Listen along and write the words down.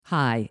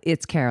Hi,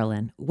 it's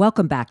Carolyn.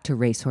 Welcome back to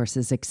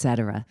Racehorses,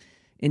 Etc.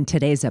 In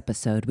today's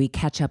episode, we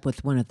catch up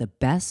with one of the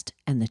best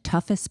and the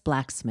toughest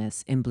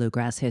blacksmiths in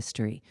bluegrass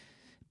history,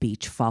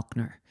 Beach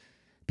Faulkner.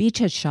 Beach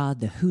has shod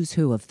the who's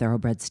who of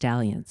thoroughbred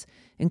stallions,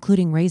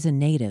 including Raisin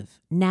Native,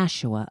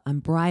 Nashua,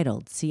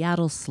 Unbridled,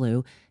 Seattle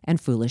Slew, and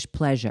Foolish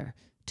Pleasure,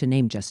 to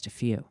name just a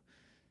few.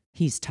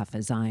 He's tough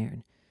as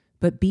iron,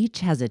 but Beach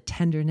has a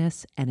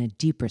tenderness and a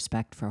deep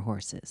respect for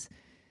horses.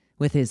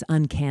 With his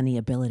uncanny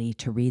ability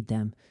to read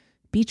them,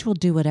 Beach will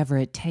do whatever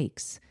it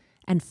takes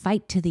and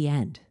fight to the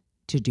end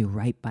to do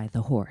right by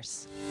the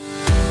horse.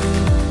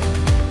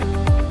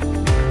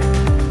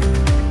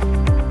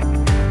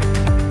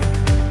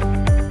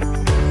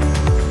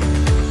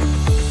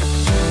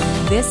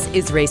 This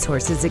is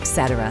Racehorses,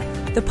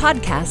 Etc., the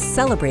podcast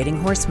celebrating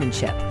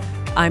horsemanship.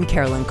 I'm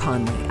Carolyn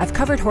Conley. I've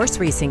covered horse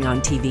racing on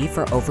TV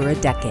for over a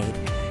decade,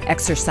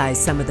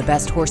 exercised some of the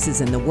best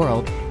horses in the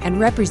world, and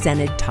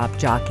represented top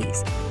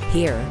jockeys.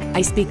 Here,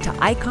 I speak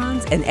to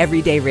icons and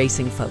everyday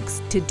racing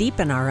folks to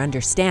deepen our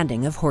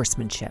understanding of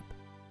horsemanship.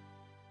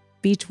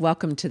 Beach,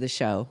 welcome to the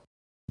show.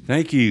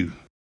 Thank you.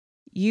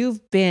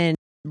 You've been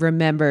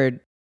remembered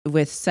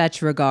with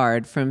such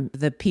regard from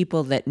the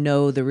people that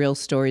know the real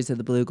stories of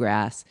the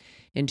bluegrass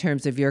in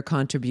terms of your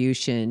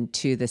contribution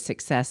to the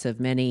success of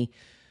many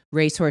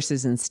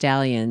racehorses and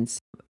stallions.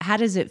 How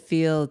does it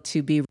feel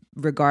to be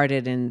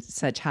regarded in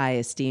such high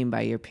esteem by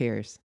your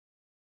peers?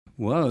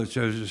 Well, it's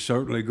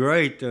certainly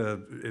great.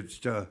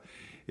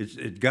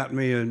 It got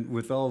me in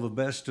with all the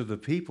best of the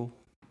people.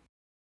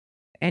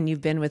 And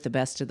you've been with the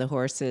best of the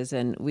horses,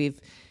 and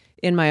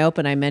in my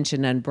open, I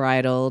mentioned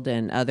Unbridled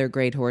and other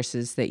great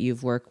horses that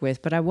you've worked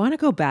with, but I want to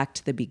go back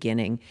to the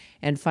beginning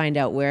and find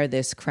out where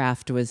this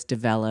craft was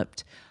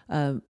developed.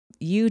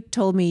 You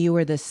told me you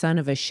were the son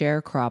of a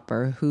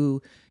sharecropper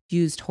who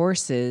used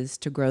horses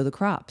to grow the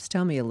crops.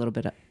 Tell me a little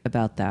bit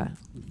about that.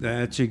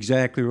 That's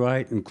exactly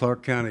right. In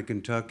Clark County,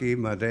 Kentucky,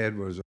 my dad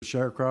was a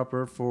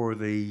sharecropper for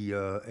the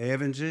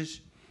Evanses,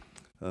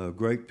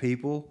 great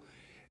people.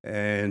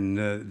 And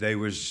it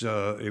was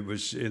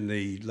in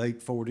the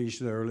late 40s,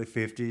 the early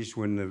 50s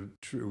when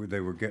they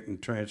were getting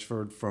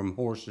transferred from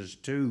horses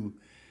to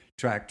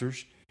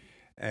tractors.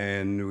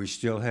 And we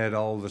still had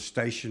all the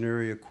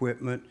stationary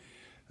equipment.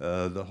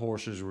 The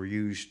horses were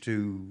used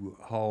to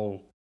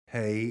haul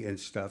hay and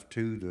stuff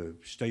to the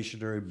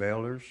stationary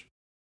balers.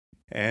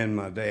 And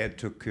my dad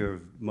took care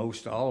of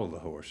most all of the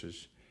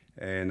horses.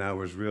 And I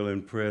was real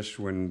impressed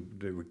when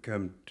it would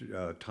come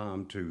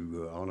time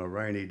to, on a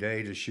rainy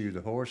day, to shoe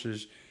the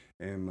horses.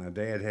 And my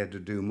dad had to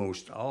do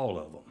most all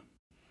of them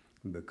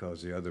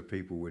because the other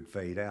people would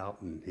fade out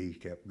and he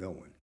kept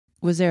going.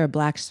 Was there a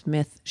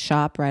blacksmith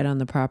shop right on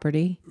the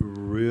property?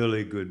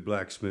 Really good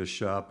blacksmith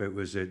shop. It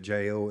was at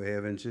J.O.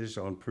 Evans's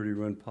on Pretty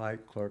Run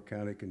Pike, Clark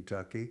County,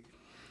 Kentucky.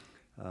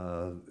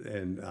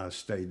 And I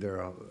stayed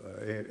there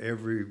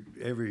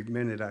every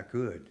minute I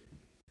could.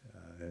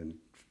 And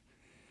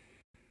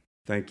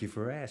thank you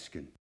for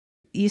asking.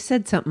 You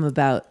said something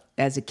about,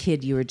 as a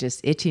kid, you were just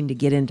itching to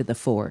get into the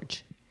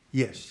forge.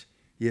 Yes,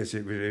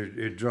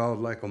 it drawed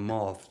like a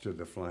moth to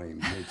the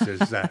flame. It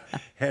just I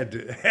had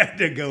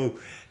to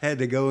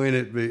go in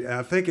it. But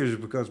I think it was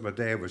because my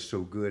dad was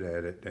so good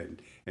at it,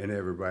 and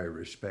everybody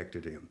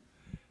respected him,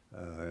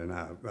 and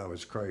I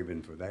was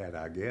craving for that,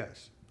 I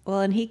guess.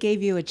 Well, and he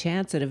gave you a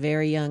chance at a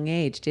very young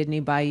age. Didn't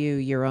he buy you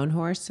your own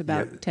horse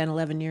about 10,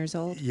 11 years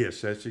old? Yes,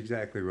 that's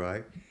exactly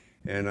right.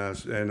 And I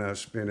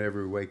spent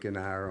every waking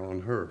hour on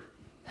her.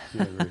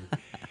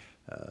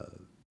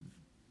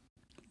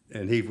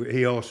 And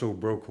he also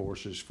broke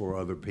horses for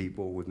other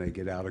people when they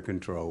get out of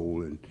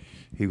control, and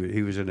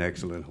he was an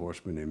excellent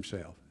horseman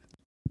himself.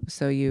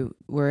 So you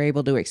were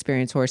able to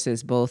experience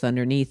horses both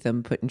underneath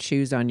them, putting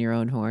shoes on your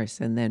own horse,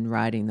 and then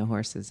riding the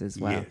horses as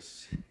well.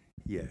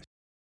 Yes.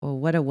 Well,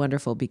 what a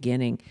wonderful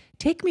beginning.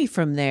 Take me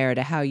from there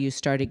to how you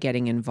started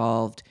getting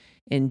involved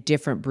in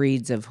different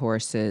breeds of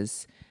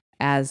horses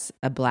as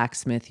a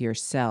blacksmith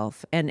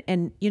yourself.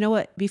 And you know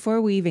what?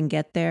 Before we even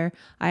get there,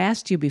 I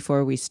asked you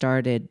before we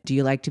started, do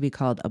you like to be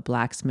called a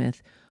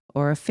blacksmith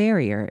or a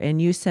farrier?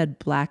 And you said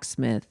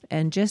blacksmith.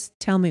 And just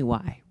tell me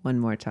why one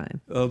more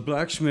time.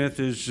 Blacksmith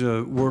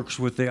works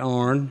with the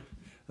iron.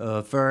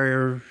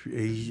 Farrier,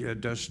 he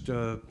just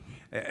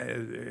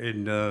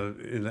in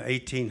the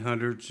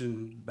 1800s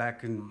and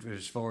back in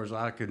as far as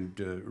I can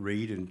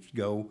read and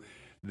go,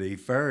 the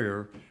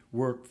farrier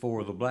worked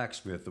for the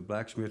blacksmith. The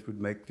blacksmith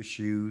would make the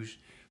shoes,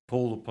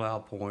 pull the plow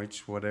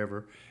points,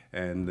 whatever,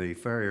 and the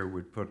farrier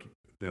would put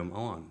them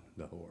on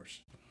the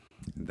horse.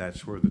 And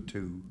that's where the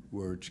two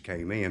words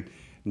came in.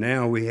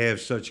 Now we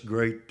have such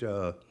great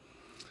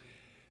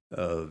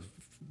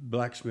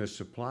blacksmith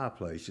supply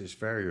places,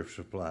 farrier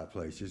supply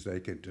places, they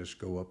can just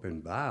go up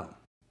and buy them.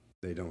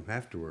 They don't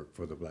have to work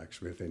for the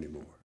blacksmith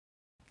anymore.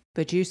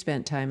 But you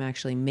spent time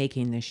actually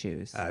making the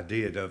shoes. I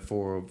did.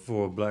 For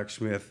a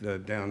blacksmith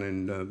down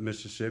in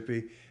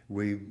Mississippi,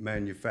 we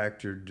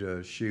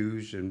manufactured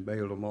shoes and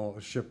mailed them all,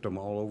 shipped them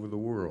all over the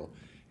world.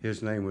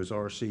 His name was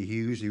R.C.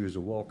 Hughes. He was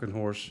a walking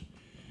horse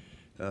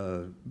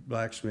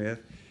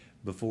blacksmith.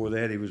 Before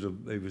that, he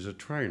was a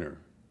trainer,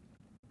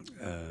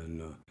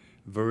 and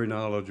very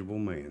knowledgeable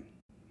man.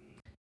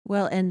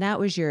 Well, and that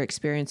was your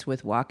experience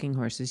with walking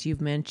horses.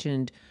 You've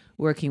mentioned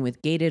working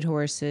with gaited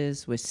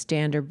horses, with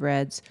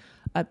standardbreds.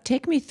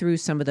 Take me through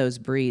some of those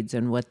breeds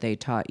and what they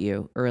taught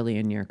you early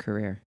in your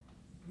career.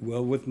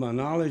 Well, with my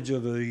knowledge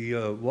of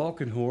the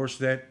walking horse,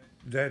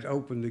 that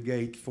opened the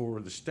gate for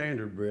the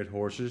standardbred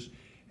horses,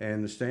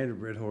 and the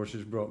standardbred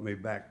horses brought me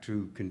back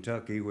to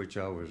Kentucky, which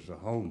I was a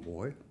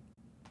homeboy,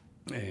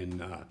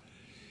 and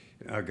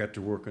I got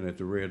to working at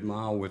the Red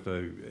Mile with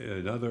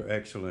another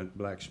excellent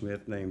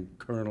blacksmith named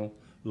Colonel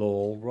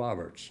Lowell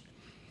Roberts.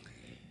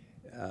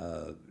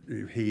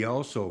 He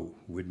also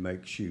would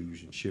make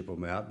shoes and ship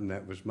them out, and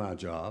that was my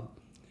job.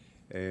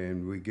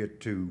 And we get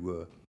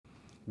to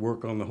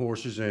work on the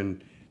horses,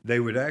 and they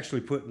would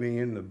actually put me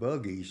in the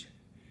buggies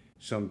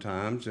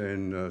sometimes,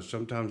 and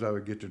sometimes I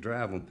would get to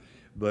drive them.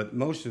 But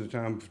most of the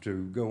time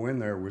to go in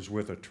there was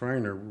with a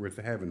trainer with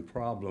having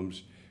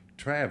problems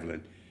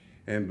traveling.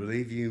 And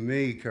believe you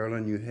me,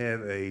 Carolyn, you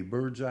have a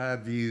bird's eye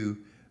view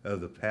of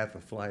the path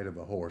of flight of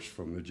a horse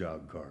from the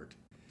jog cart.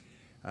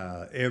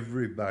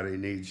 Everybody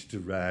needs to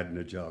ride in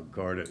a jog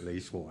cart at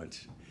least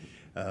once.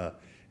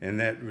 And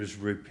that was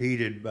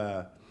repeated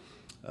by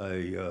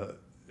a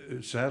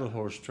saddle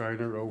horse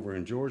trainer over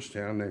in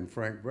Georgetown named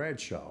Frank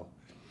Bradshaw,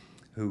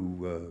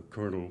 who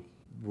Colonel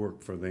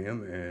worked for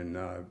them, and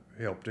I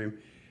helped him.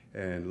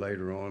 And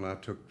later on, I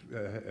took,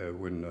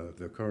 when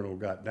the Colonel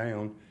got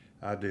down,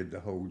 I did the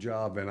whole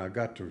job, and I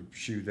got to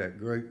shoe that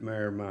great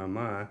mare,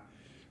 My,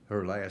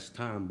 her last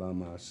time by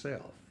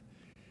myself.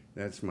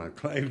 That's my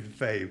claim to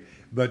fame.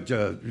 But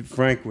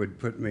Frank would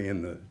put me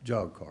in the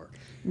jog cart.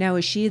 Now,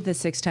 is she the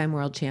 6-time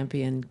world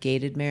champion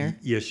gaited mare?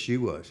 Yes, she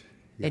was.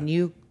 Yeah. And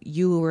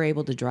you were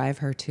able to drive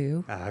her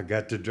too? I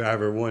got to drive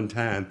her one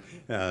time,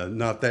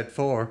 not that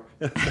far,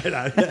 but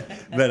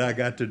I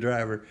got to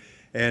drive her.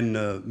 And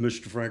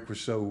Mr. Frank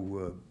was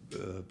so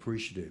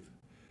appreciative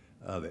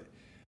of it,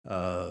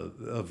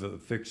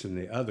 of fixing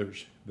the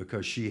others,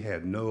 because she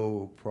had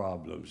no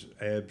problems,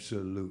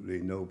 absolutely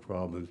no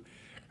problems.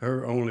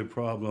 Her only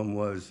problem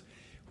was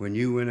when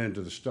you went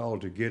into the stall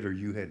to get her,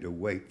 you had to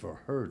wait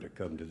for her to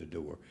come to the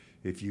door.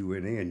 If you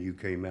went in, you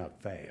came out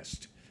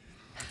fast.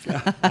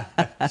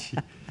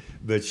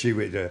 But she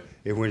would,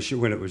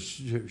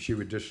 she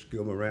would just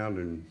come around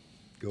and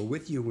go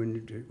with you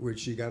when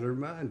she got her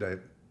mind at.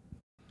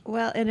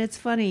 Well, and it's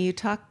funny, you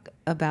talk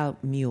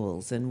about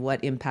mules and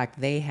what impact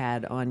they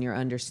had on your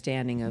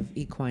understanding of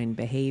equine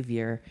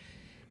behavior.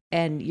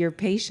 And your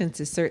patience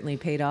has certainly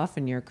paid off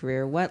in your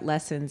career. What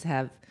lessons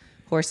have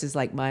horses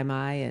like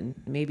My and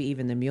maybe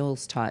even the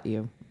mules taught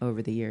you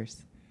over the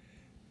years?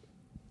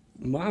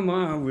 My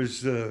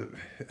was,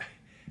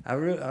 I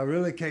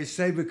really can't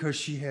say, because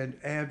she had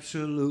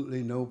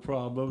absolutely no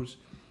problems.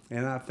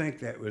 And I think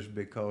that was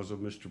because of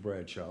Mr.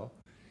 Bradshaw.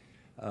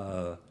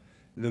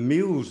 The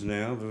mules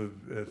now,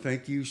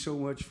 thank you so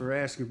much for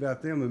asking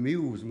about them. The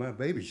mule was my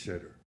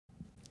babysitter.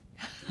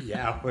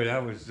 Yeah, when I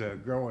was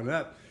growing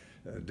up,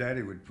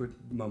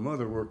 my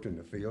mother worked in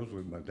the fields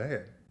with my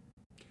dad.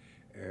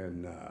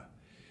 And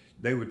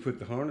they would put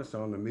the harness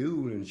on the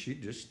mule, and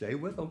she'd just stay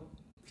with them.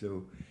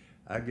 So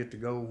I get to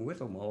go with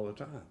them all the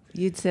time.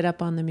 You'd sit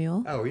up on the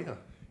mule? Oh, yeah.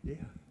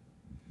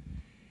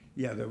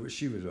 Yeah,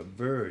 she was a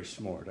very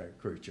smart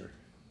creature.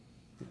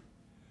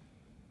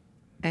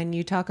 And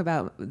you talk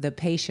about the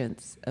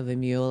patience of a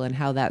mule and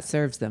how that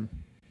serves them.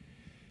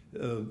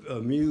 A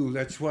mule,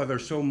 that's why they're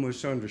so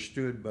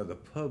misunderstood by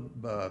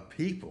by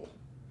people.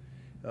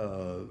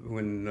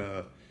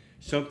 When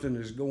something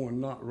is going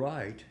not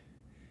right,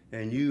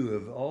 and you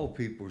of all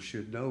people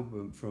should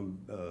know from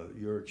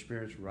your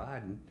experience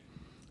riding,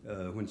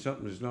 when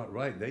something is not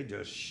right, they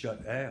just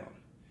shut down.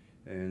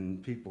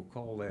 And people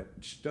call that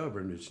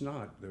stubborn. It's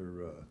not.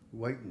 They're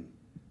waiting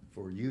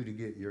for you to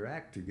get your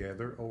act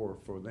together or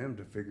for them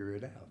to figure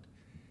it out.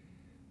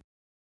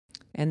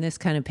 And this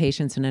kind of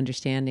patience and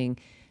understanding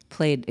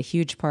played a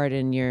huge part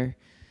in your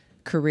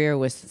career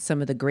with some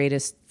of the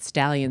greatest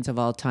stallions of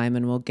all time,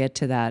 and we'll get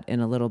to that in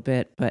a little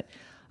bit. But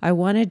I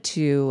wanted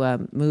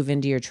to move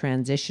into your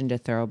transition to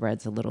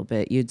thoroughbreds a little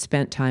bit. You'd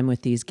spent time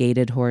with these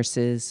gaited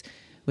horses,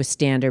 with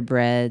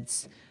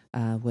standardbreds,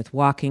 with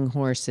walking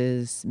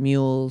horses,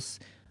 mules,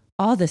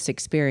 all this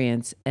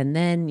experience, and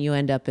then you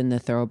end up in the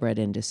thoroughbred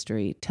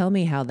industry. Tell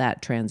me how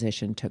that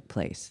transition took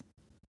place.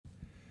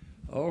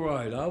 All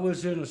right, I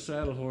was in a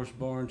saddle horse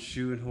barn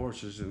shoeing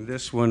horses, and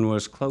this one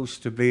was close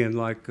to being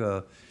like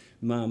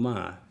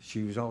My.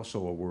 She was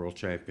also a world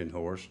champion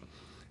horse,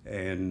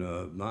 and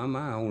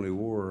My only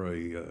wore a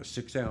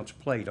 6-ounce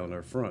plate on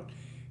her front.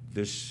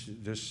 This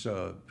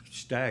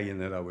stallion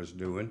that I was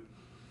doing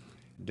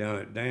down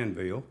at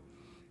Danville,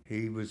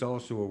 he was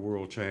also a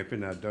world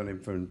champion. I'd done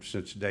him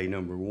since day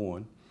number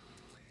 1.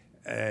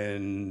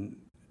 And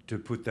to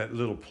put that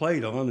little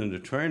plate on, and the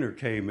trainer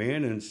came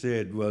in and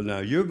said, well, now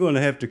you're going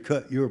to have to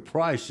cut your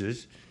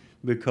prices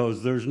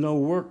because there's no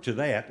work to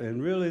that.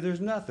 And really, there's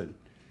nothing.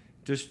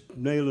 Just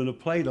nailing a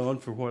plate on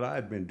for what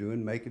I'd been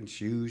doing, making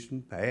shoes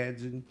and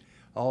pads and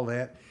all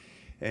that.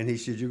 And he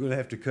said, "You're going to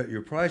have to cut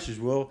your prices."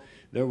 Well,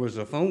 there was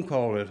a phone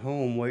call at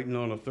home waiting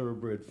on a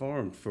thoroughbred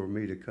farm for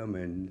me to come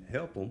and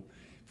help them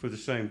for the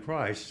same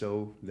price.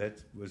 So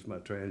that was my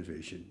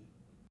transition.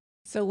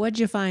 So what'd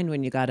you find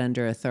when you got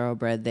under a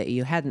thoroughbred that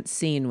you hadn't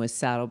seen with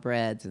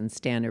saddlebreds and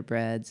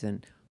standardbreds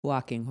and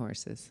walking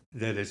horses?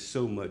 That is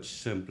so much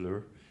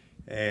simpler,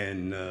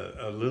 and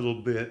a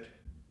little bit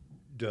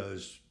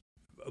does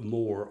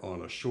more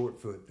on a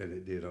short foot than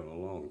it did on a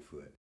long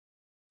foot.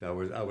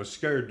 I was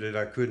scared that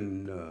I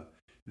couldn't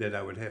that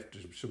I would have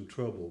some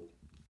trouble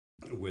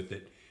with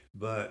it,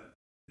 but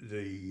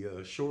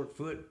the short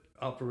foot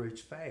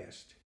operates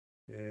fast,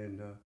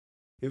 and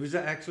it was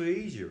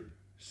actually easier,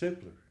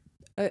 simpler.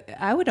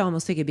 I would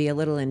almost think it'd be a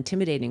little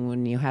intimidating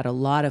when you had a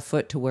lot of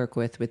foot to work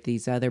with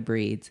these other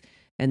breeds,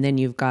 and then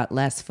you've got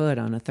less foot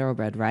on a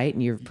thoroughbred, right?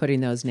 And you're putting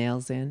those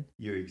nails in.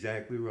 You're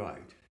exactly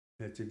right.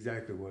 That's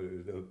exactly what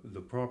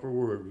the proper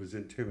word was,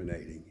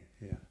 intimidating.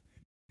 Yeah,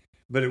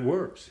 but it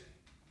works.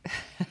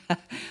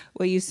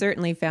 Well, you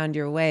certainly found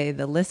your way.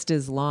 The list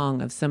is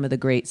long of some of the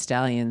great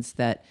stallions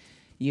that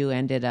you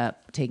ended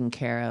up taking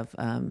care of.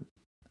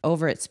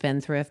 Over at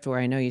Spendthrift, where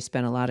I know you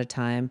spent a lot of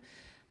time,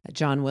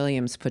 John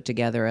Williams put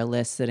together a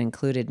list that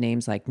included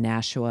names like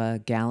Nashua,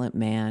 Gallant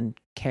Man,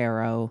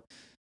 Caro,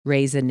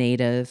 Raise a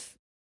Native,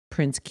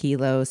 Prince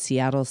Kilo,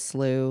 Seattle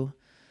Slew,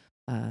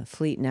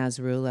 Fleet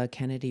Nasrullah,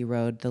 Kennedy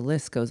Road. The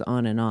list goes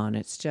on and on.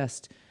 It's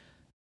just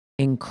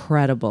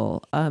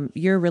incredible.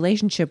 Your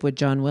relationship with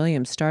John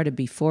Williams started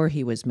before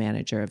he was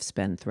manager of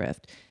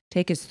Spendthrift.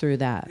 Take us through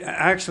that.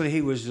 Actually,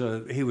 he was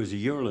a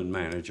yearling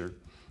manager,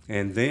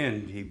 and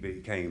then he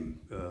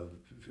became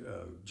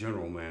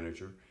general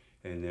manager,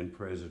 and then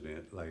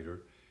president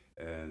later.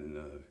 And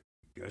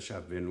gosh,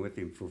 I've been with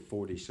him for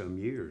 40-some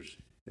years,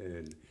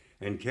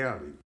 and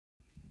counting.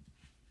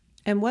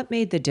 And what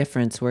made the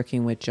difference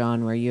working with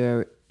John where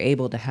you're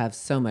able to have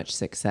so much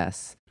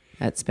success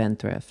at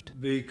Spendthrift?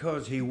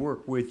 Because he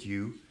worked with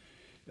you,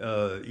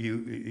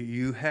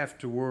 you have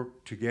to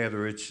work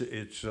together. It's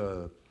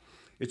a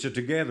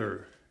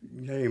together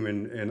game,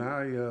 and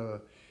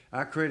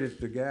I credit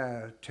the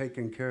guy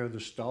taking care of the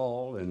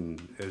stall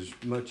and as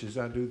much as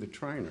I do the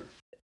trainer.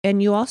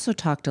 And you also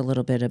talked a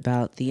little bit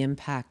about the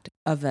impact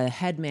of a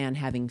head man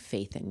having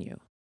faith in you.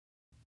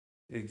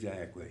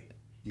 Exactly.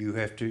 You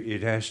have to.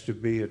 It has to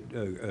be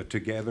a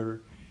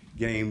together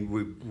game.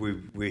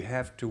 We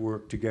have to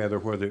work together,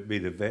 whether it be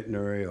the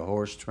veterinary, a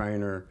horse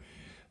trainer,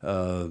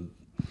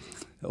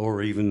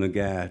 or even the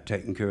guy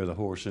taking care of the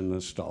horse in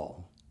the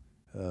stall.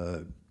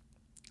 And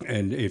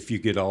if you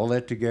get all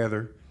that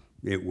together,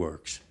 it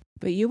works.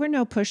 But you were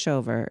no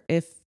pushover.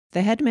 If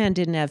the head man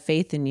didn't have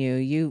faith in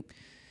you,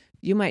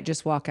 you might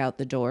just walk out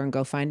the door and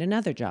go find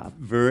another job.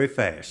 Very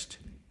fast.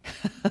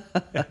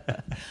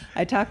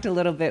 I talked a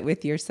little bit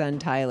with your son,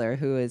 Tyler,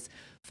 who has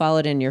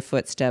followed in your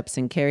footsteps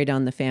and carried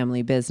on the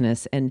family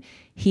business. And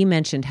he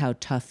mentioned how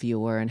tough you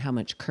were and how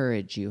much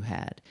courage you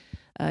had.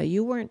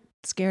 You weren't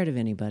scared of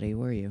anybody,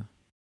 were you?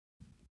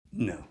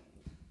 No.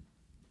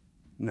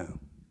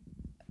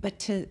 But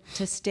to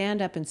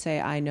stand up and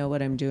say, I know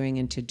what I'm doing,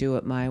 and to do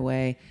it my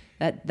way,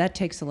 that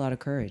takes a lot of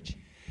courage.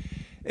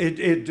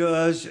 It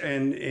does,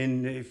 and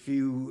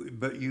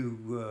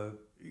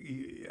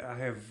I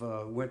have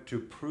went to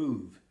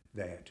prove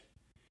that.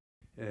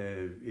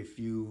 If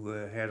you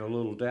had a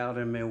little doubt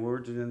in my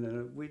words,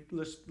 then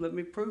let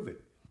me prove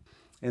it,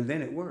 and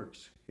then it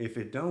works. If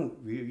it don't,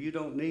 you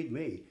don't need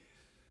me.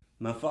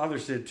 My father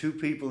said 2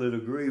 people that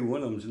agree,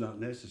 one of them's not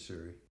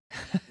necessary.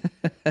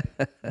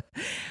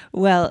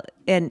 Well,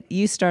 and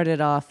you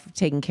started off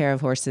taking care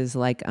of horses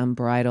like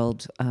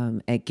Unbridled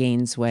at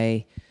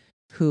Gainesway,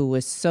 who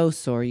was so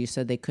sore you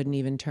said they couldn't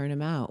even turn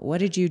him out. What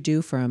did you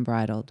do for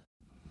Unbridled?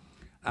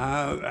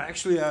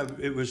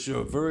 It was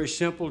a very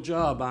simple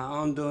job.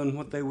 I undone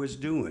what they was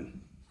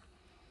doing.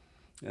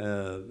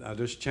 I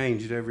just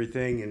changed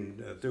everything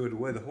and threw it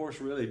away. The horse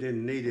really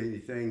didn't need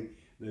anything.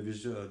 They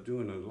was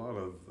doing a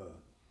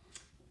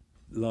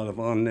lot of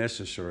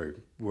unnecessary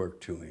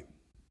work to him.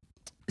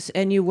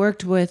 And you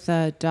worked with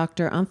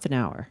Dr.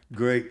 Umfenauer.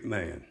 Great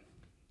man.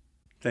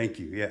 Thank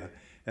you. Yeah.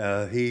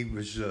 He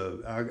was,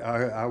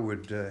 I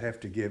would have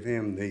to give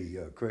him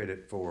the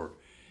credit for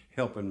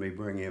helping me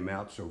bring him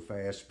out so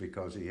fast,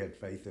 because he had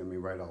faith in me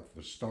right off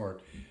the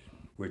start,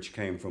 which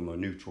came from a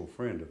neutral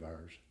friend of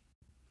ours.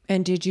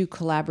 And did you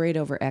collaborate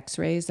over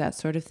x-rays, that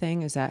sort of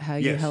thing? Is that how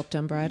you helped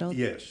Unbridled?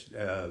 Yes,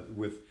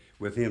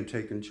 with him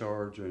taking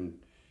charge and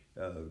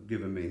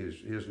giving me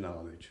his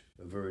knowledge,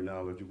 a very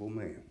knowledgeable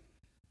man.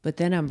 But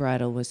then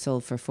Unbridled was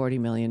sold for $40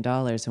 million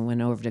and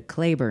went over to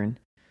Claiborne.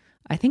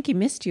 I think he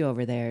missed you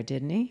over there,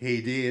 didn't he?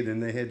 He did,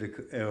 and they had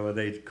to.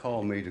 They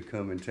called me to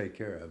come and take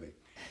care of him.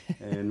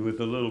 And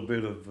with a little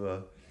bit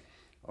of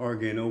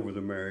arguing over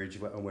the marriage,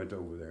 I went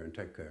over there and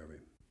took care of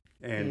him,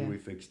 and we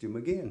fixed him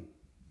again.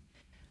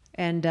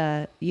 And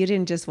you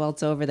didn't just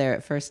waltz over there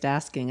at first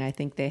asking. I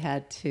think they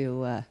had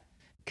to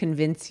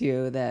convince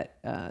you that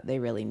they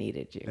really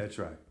needed you. That's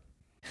right.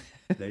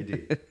 They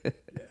did. Yeah.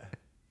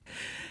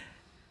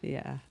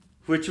 Yeah.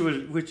 Which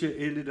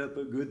ended up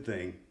a good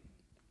thing.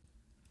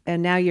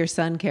 And now your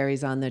son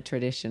carries on the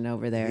tradition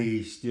over there.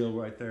 He's still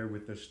right there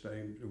with the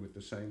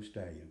same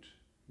stallions.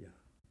 Yeah.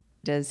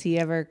 Does he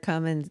ever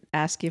come and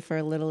ask you for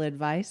a little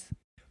advice?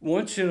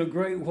 Once in a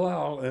great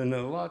while, and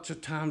lots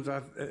of times,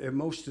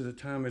 most of the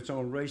time, it's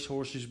on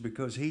racehorses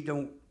because he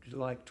don't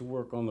like to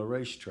work on the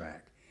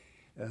racetrack.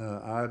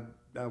 I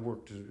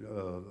worked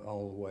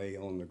all the way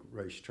on the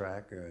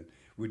racetrack, and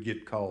we'd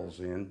get calls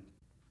in.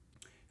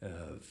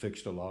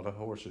 Fixed a lot of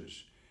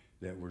horses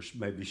that were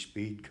maybe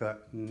speed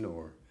cutting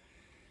or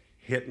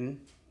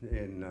hitting,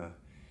 and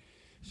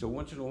so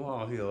once in a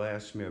while he'll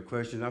ask me a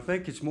question. I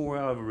think it's more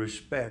out of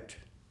respect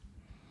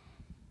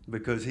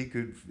because he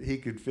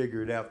could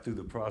figure it out through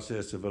the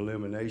process of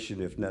elimination,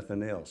 if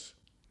nothing else.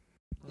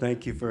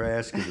 Thank you for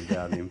asking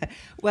about him.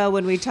 Well,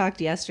 when we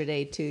talked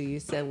yesterday too, you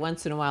said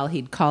once in a while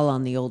he'd call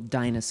on the old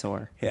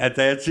dinosaur. Yeah,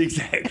 that's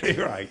exactly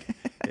right.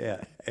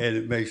 Yeah, and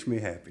it makes me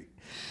happy.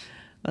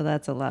 Well,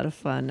 that's a lot of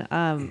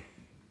fun.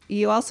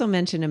 You also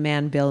mentioned a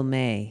man, Bill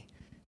May,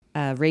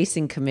 a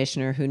racing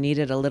commissioner who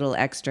needed a little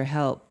extra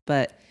help,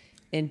 but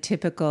in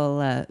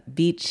typical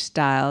Beach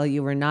style,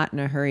 you were not in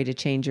a hurry to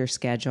change your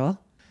schedule.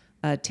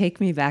 Take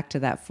me back to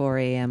that 4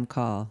 a.m.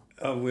 call.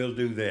 We'll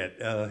do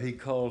that. He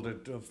called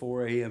at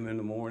 4 a.m. in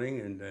the morning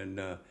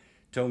and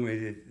told me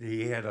that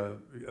he had a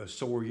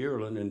sore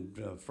yearling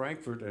in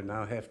Frankfurt, and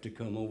I have to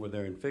come over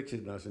there and fix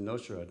it. And I said, no,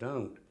 sir, I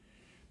don't.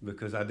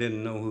 Because I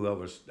didn't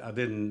know I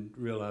didn't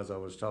realize I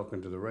was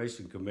talking to the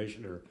racing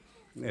commissioner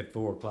at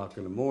 4 o'clock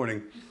in the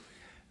morning.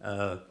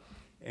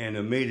 And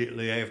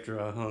immediately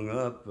after I hung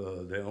up,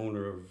 the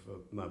owner of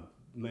my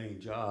main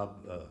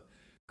job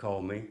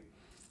called me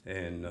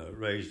and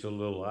raised a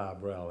little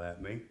eyebrow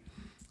at me.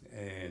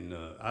 And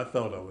I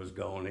thought I was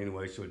gone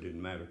anyway, so it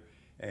didn't matter.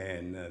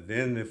 And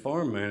then the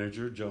farm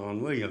manager,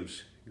 John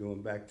Williams,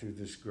 going back to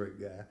this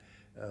great guy,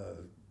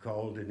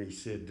 called and he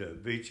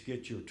said, Beach,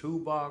 get your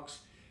toolbox,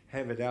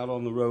 have it out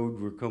on the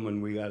road. We're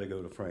coming. We got to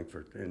go to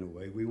Frankfurt. And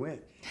away we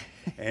went.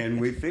 And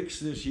we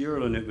fixed this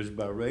yearling. It was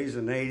by Raise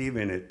a Native,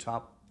 and it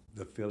topped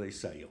the filly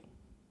sale.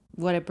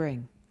 What'd it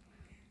bring?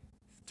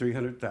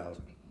 $300,000.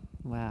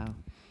 Wow.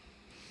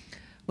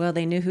 Well,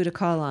 they knew who to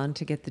call on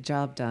to get the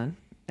job done,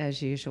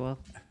 as usual.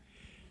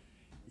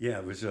 Yeah,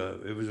 it was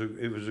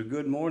a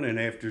good morning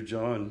after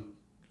John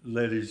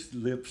let his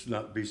lips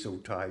not be so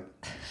tight.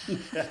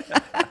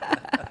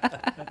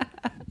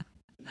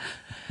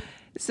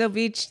 So,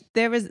 Beach,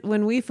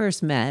 when we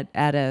first met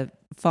at a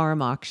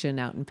farm auction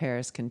out in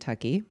Paris,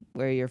 Kentucky,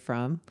 where you're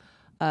from,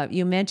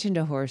 you mentioned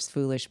a horse,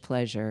 Foolish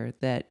Pleasure,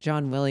 that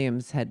John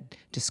Williams had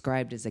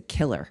described as a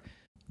killer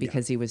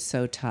because he was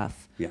so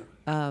tough.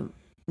 Yeah.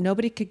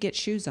 Nobody could get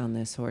shoes on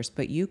this horse,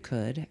 but you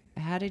could.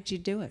 How did you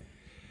do it?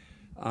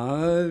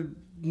 I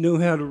knew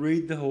how to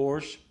read the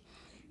horse.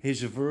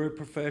 He's a very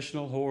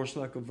professional horse,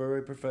 like a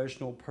very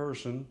professional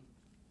person.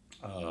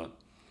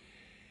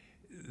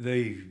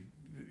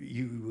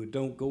 You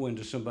don't go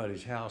into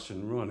somebody's house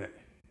and run it,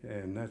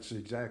 and that's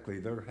exactly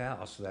their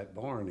house, that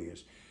barn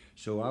is.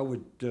 So I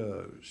would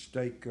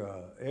stake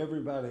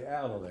everybody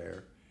out of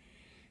there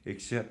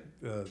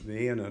except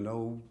me and an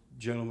old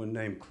gentleman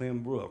named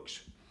Clem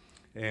Brooks.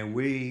 And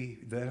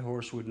that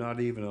horse would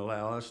not even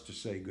allow us to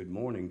say good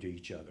morning to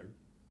each other.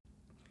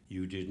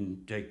 You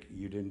didn't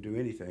do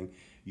anything.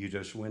 You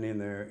just went in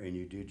there and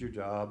you did your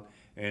job,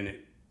 and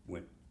it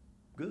went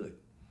good.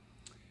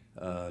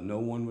 No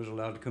one was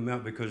allowed to come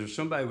out because if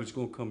somebody was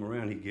going to come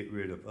around, he'd get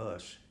rid of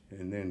us,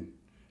 and then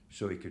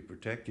so he could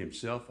protect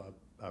himself,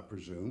 I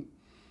presume.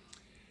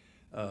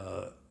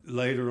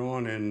 Later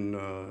on,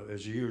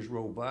 as years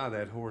rolled by,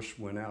 that horse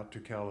went out to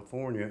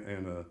California,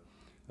 and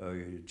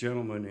a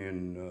gentleman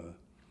in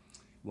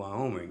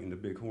Wyoming in the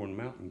Bighorn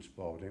Mountains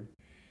bought him,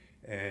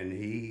 and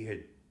he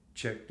had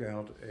checked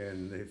out,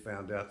 and they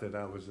found out that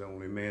I was the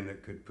only man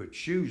that could put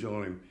shoes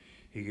on him.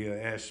 He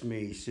asked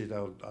me, he said,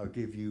 I'll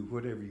give you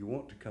whatever you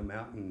want to come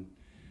out and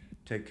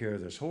take care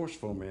of this horse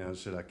for me. I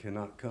said, I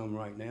cannot come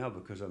right now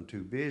because I'm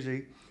too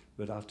busy,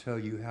 but I'll tell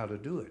you how to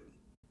do it.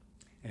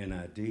 And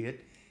I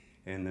did.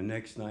 And the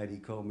next night he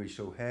called me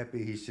so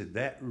happy. He said,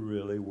 that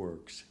really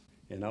works.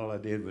 And all I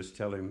did was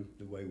tell him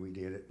the way we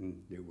did it,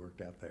 and it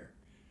worked out there.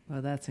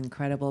 Well, that's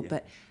incredible. Yeah.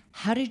 But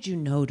how did you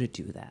know to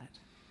do that?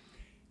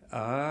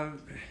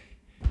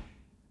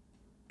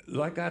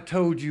 Like I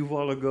told you a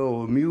while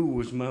ago, a mule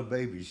was my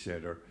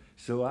babysitter.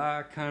 So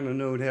I kind of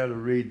know how to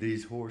read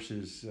these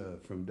horses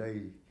from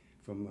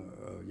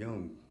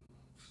young.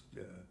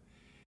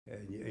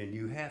 And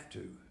you have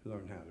to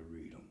learn how to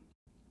read them.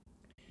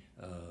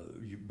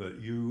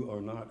 But you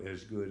are not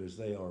as good as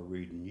they are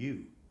reading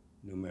you,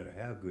 no matter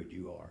how good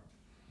you are.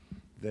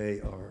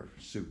 They are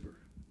super.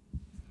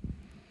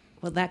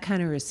 Well, that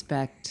kind of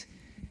respect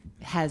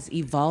has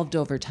evolved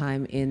over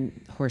time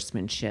in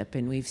horsemanship,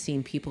 and we've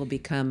seen people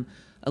become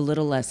a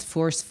little less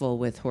forceful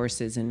with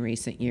horses in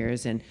recent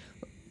years and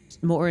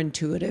more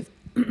intuitive,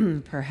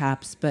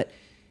 perhaps. But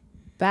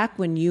back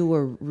when you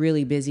were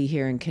really busy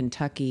here in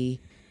Kentucky,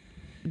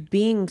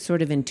 being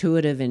sort of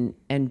intuitive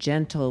and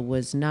gentle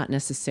was not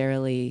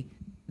necessarily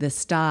the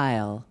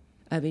style.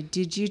 I mean,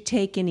 did you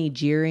take any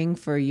jeering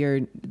for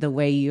the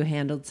way you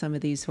handled some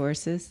of these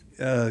horses?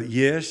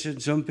 Yes,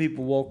 and some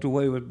people walked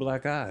away with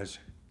black eyes.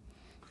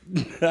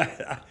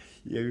 I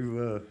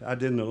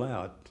didn't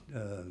allow it.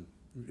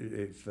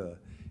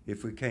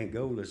 If we can't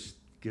go, let's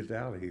get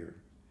out of here.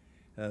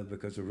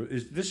 Because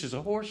this is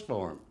a horse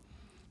farm.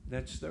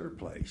 That's their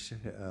place.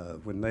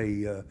 When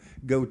they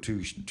go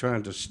to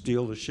trying to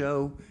steal the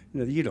show,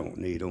 you don't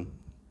need them.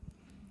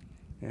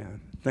 Yeah,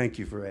 thank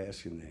you for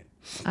asking that.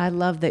 I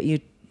love that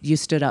you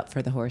stood up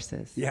for the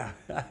horses. Yeah,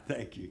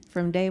 thank you.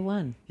 From day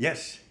one.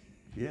 Yes.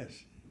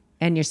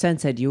 And your son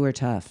said you were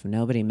tough.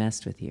 Nobody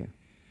messed with you.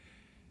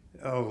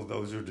 Oh,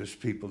 those are just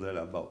people that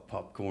I bought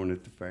popcorn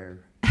at the fair.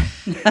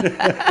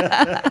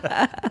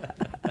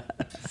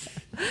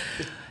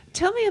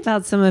 Tell me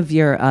about some of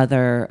your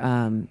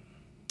other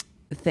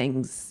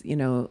things,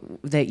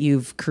 that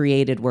you've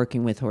created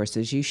working with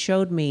horses. You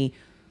showed me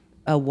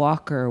a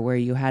walker where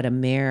you had a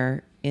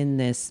mare in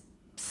this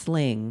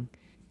sling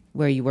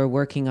where you were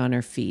working on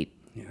her feet.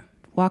 Yeah.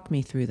 Walk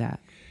me through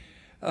that.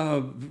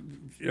 A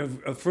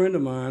friend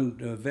of mine,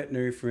 a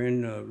veterinary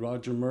friend,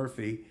 Roger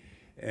Murphy,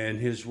 and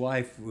his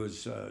wife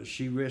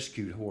she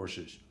rescued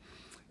horses.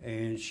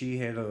 And she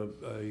had a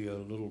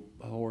little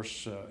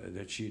horse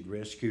that she'd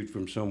rescued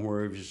from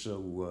somewhere. It was so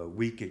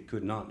weak it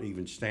could not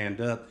even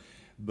stand up.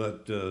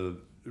 But Dr.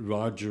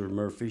 Roger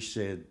Murphy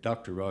said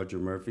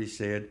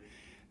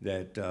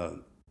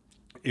that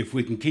if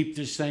we can keep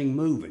this thing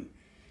moving,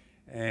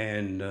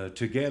 and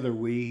together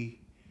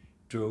we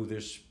drove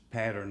this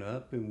pattern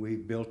up and we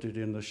built it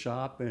in the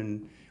shop,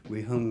 and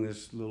we hung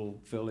this little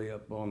filly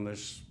up on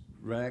this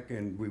rack,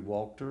 and we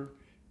walked her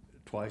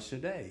twice a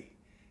day.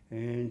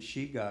 And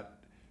she got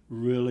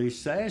really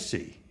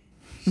sassy.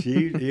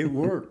 It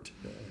worked.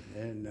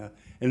 And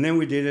then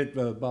we did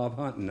it, Bob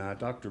Hunt and I,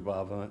 Dr.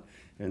 Bob Hunt,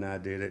 and I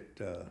did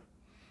it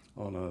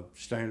on a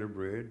standard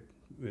bred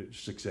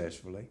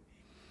successfully.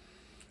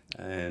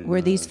 And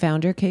were these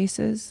founder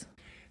cases?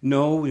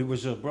 No, it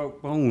was a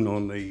broke bone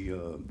on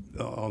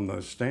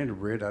the standard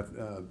bred.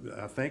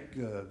 I think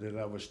that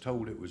I was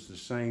told it was the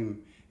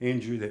same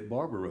injury that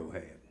Barbaro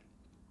had,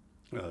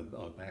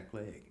 on back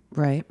leg.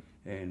 Right.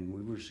 And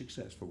we were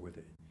successful with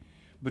it.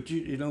 But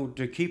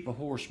to keep a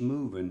horse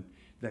moving,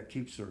 that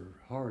keeps her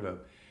heart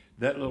up.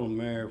 That little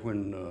mare,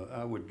 when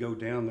I would go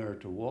down there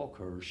to walk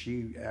her,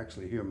 she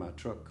actually hear my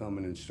truck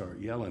coming and start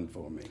yelling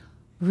for me.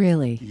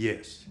 Really?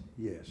 Yes,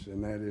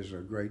 and that is a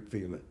great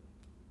feeling.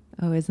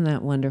 Oh, isn't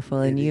that wonderful?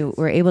 And you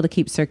were able to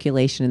keep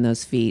circulation in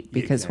those feet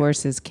because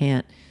horses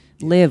can't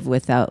live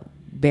without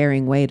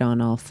bearing weight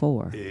on all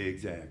four.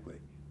 Exactly.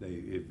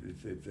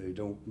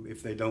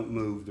 If they don't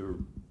move,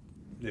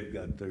 they've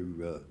got their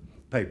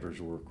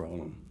paperwork on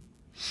them.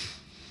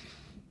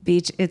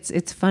 Beach,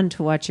 it's fun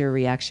to watch your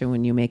reaction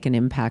when you make an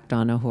impact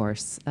on a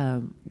horse.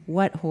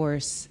 What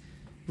horse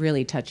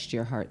really touched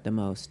your heart the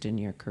most in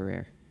your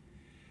career?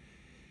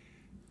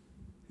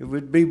 It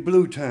would be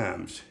Blue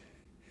Times.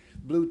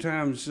 Blue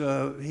Times,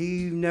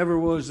 he never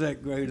was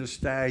that great a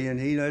stallion.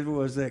 He never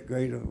was that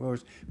great a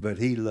horse, but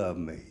he loved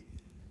me.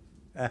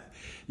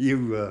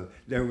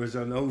 There was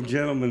an old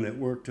gentleman that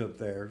worked up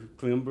there,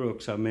 Clem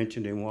Brooks, I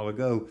mentioned him a while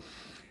ago,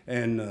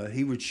 and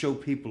he would show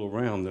people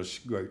around this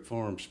great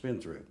farm,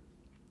 Spendthrift.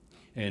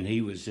 And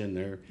he was in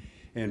there,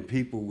 and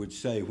people would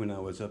say when I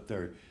was up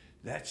there,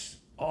 "That's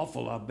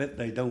awful, I bet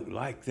they don't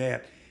like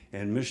that."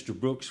 And Mr.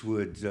 Brooks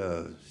would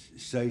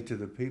say to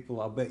the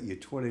people, "I'll bet you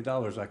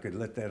 $20 I could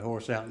let that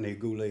horse out and he'd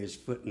go lay his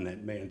foot in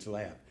that man's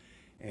lap."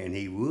 And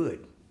he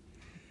would.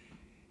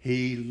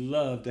 He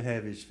loved to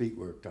have his feet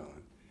worked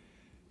on.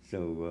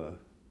 So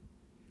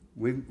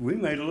we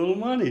made a little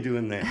money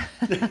doing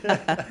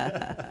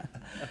that.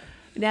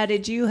 Now,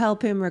 did you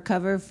help him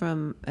recover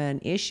from an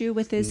issue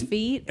with his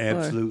feet?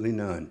 Absolutely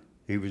none.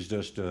 He was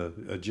just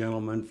a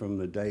gentleman from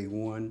the day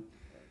one,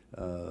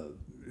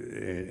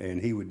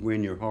 and he would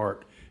win your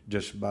heart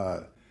just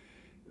by,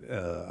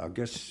 I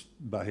guess,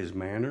 by his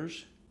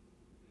manners.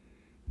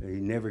 He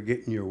never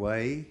get in your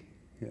way.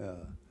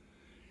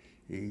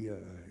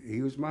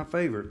 He was my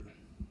favorite.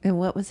 And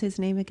what was his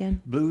name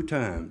again? Blue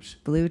Times.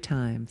 Blue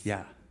Times.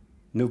 Yeah.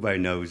 Nobody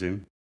knows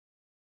him.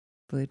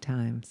 Blue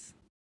Times.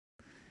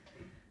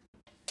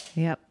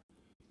 Yep.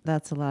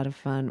 That's a lot of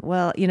fun.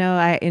 Well,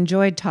 I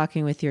enjoyed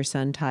talking with your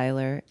son,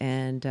 Tyler,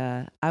 and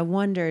I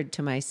wondered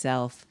to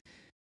myself,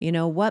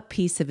 what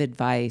piece of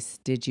advice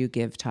did you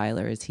give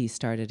Tyler as he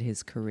started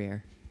his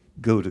career?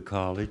 Go to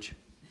college.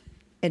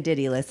 And did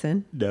he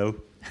listen? No.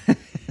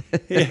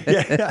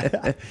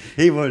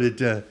 He wanted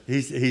to.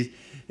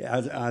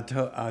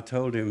 I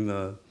told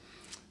him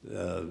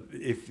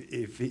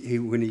if he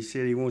when he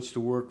said he wants to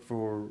work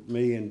for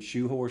me and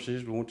shoe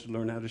horses, wants to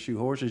learn how to shoe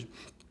horses,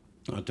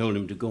 I told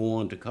him to go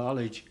on to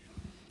college,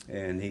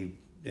 and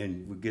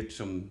we get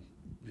some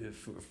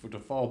to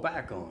fall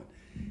back on.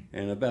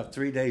 And about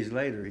 3 days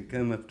later, he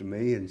come up to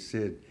me and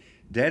said,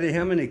 "Daddy,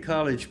 how many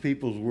college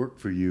peoples work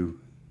for you?"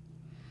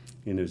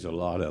 And there's a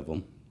lot of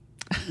them.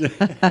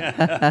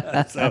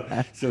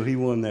 So he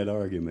won that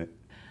argument.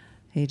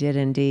 He did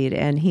indeed.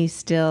 And he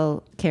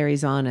still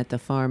carries on at the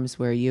farms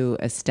where you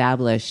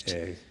established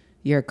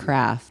your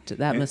craft.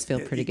 That must feel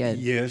pretty good.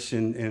 Yes,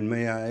 and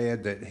may I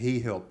add that he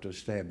helped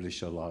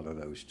establish a lot of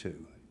those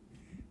too.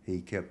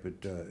 He kept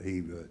it.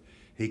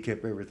 He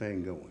kept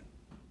everything going.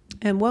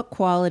 And what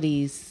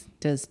qualities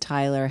does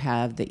Tyler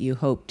have that you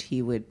hoped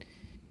he would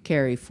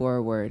carry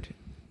forward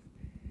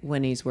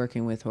when he's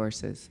working with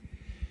horses?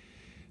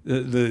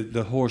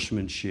 The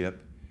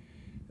horsemanship.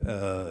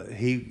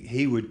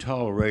 He would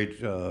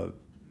tolerate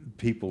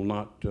people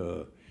not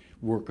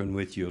working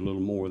with you a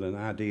little more than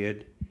I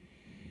did.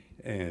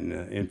 And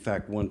in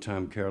fact, one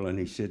time, Carolyn,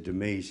 he said to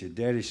me, he said,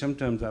 "Daddy,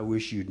 sometimes I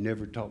wish you'd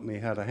never taught me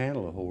how to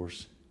handle a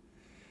horse."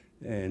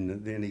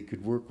 And then he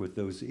could work with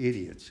those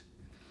idiots.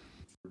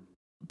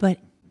 But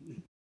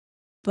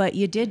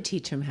you did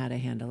teach him how to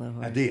handle a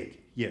horse. I did,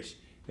 yes.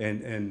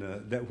 And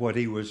that what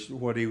he was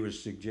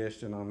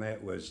suggesting on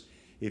that was,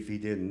 if he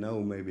didn't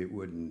know, maybe it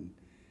wouldn't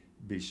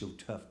be so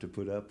tough to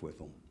put up with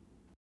them.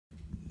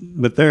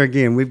 But there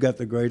again, we've got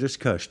the greatest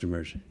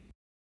customers.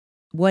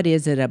 What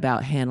is it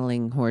about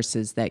handling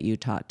horses that you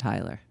taught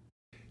Tyler?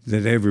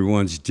 That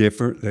everyone's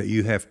different. That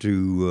you have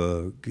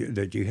to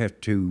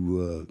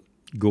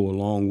go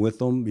along with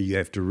them. You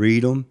have to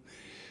read them.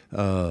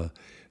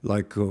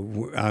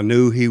 I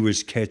knew he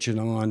was catching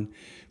on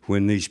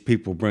when these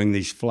people bring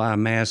these fly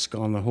masks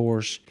on the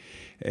horse,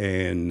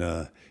 and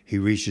he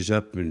reaches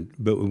up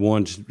but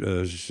one's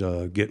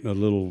getting a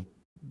little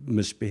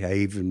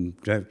misbehaved, and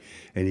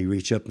he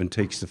reaches up and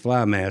takes the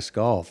fly mask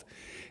off.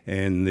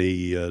 And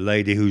the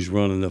lady who's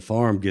running the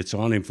farm gets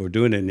on him for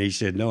doing it, and he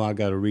said, "No, I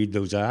got to read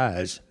those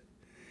eyes."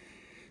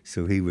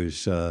 So he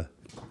was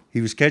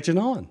catching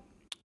on.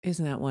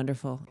 Isn't that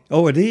wonderful?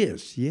 Oh, it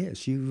is.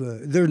 Yes,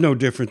 they're no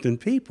different than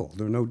people.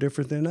 They're no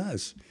different than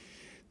us.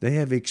 They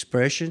have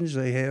expressions.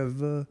 They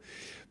have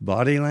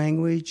body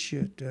language,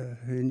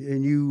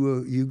 and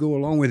you go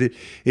along with it.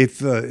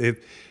 If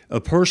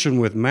a person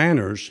with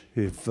manners,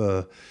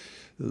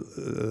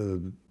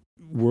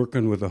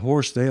 working with a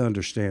horse, they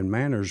understand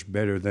manners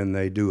better than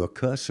they do a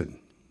cussing.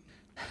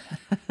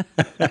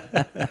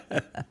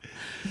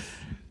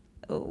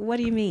 What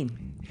do you mean?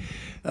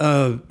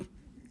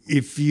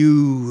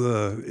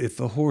 If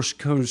a horse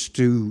comes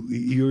to,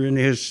 you're in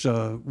his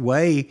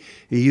way,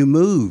 you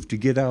move to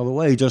get out of the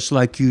way, just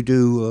like you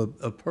do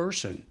a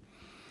person.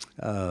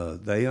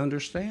 They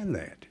understand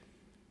that,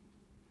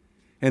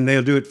 and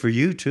they'll do it for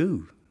you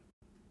too.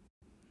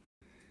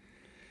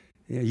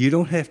 Yeah, you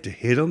don't have to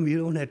hit them. You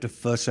don't have to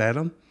fuss at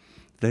them.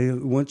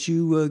 Once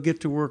you get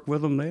to work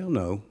with them, they'll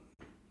know.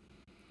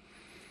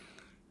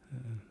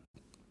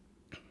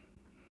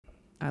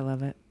 I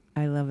love it.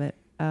 I love it.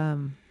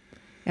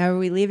 Are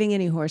we leaving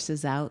any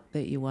horses out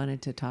that you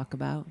wanted to talk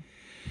about?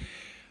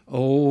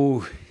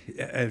 Oh,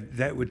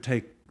 that would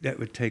take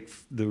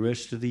the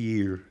rest of the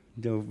year,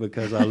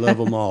 because I love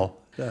them all.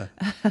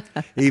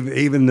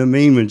 Even the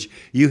mean ones.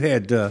 You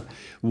had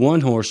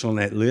one horse on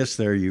that list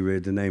there. You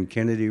read the name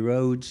Kennedy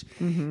Rhodes.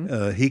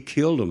 Mm-hmm. He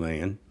killed a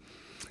man,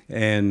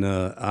 and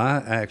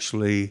I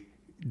actually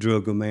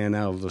drug a man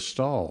out of the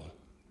stall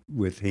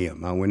with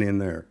him. I went in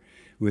there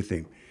with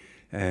him,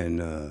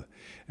 and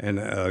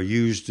I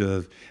used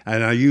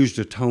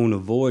a tone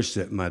of voice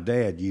that my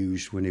dad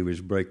used when he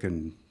was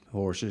breaking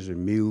horses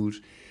and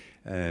mules,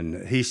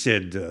 and he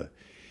said,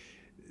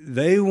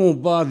 "They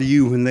won't bother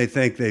you when they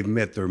think they've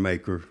met their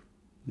maker,"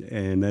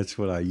 and that's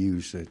what I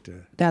used.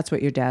 That's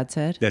what your dad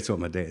said? That's what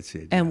my dad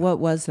said. And what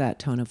was that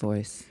tone of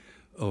voice?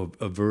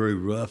 A very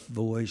rough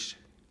voice,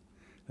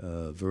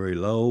 very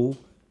low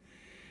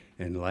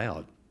and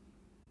loud.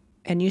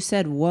 And you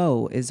said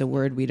 "whoa" is a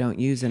word we don't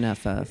use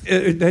enough of.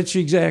 That's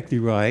exactly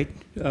right.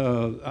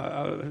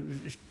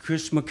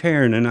 Chris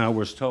McCarron and I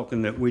was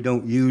talking that we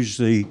don't use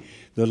the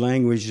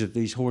language that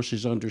these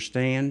horses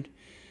understand.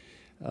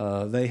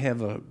 They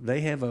have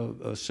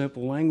a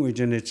simple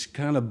language, and it's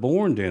kind of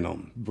born in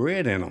them,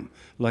 bred in them,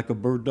 like a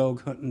bird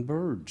dog hunting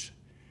birds.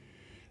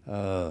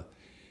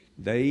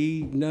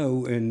 They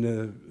know, and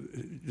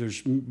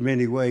there's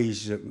many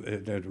ways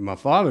that my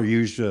father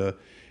used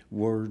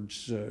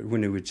words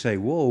when he would say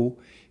 "whoa."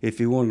 If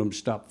he wanted them to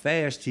stop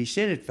fast, he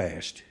said it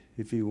fast.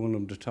 If he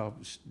wanted them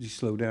to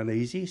slow down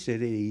easy, he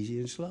said it easy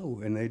and slow,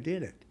 and they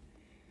did it.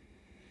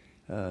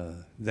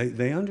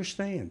 They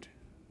understand.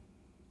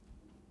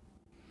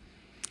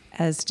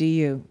 As do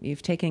you.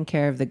 You've taken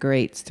care of the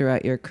greats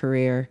throughout your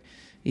career.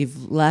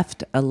 You've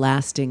left a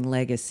lasting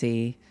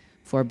legacy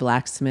for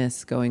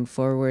blacksmiths going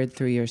forward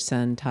through your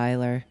son,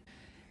 Tyler.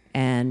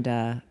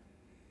 And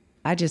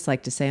I'd just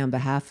like to say on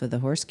behalf of the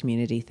horse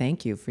community,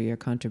 thank you for your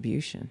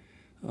contribution.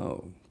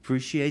 Oh,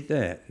 appreciate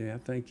that. Yeah,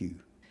 thank you.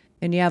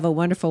 And you have a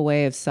wonderful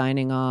way of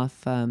signing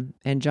off.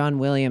 And John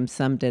Williams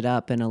summed it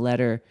up in a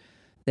letter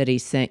that he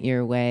sent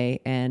your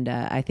way. And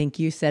I think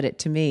you said it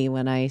to me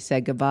when I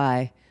said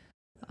goodbye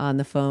on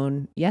the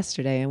phone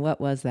yesterday. And what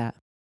was that?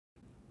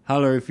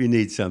 Holler if you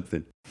need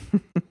something.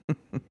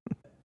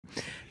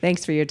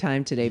 Thanks for your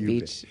time today,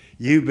 Beach.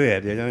 You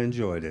bet. And I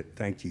enjoyed it.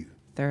 Thank you.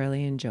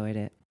 Thoroughly enjoyed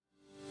it.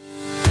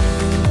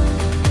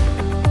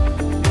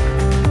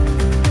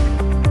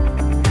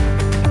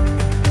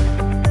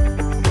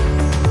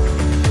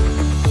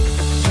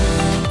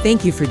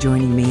 Thank you for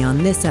joining me on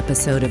this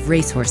episode of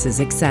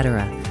Racehorses,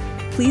 Etc.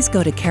 Please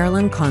go to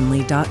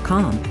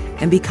CarolynConley.com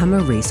and become a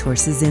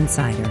Racehorses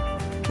Insider.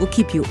 We'll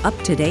keep you up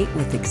to date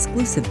with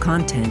exclusive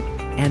content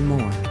and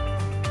more.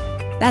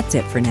 That's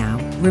it for now.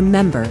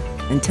 Remember,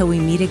 until we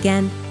meet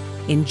again,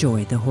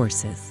 enjoy the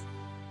horses.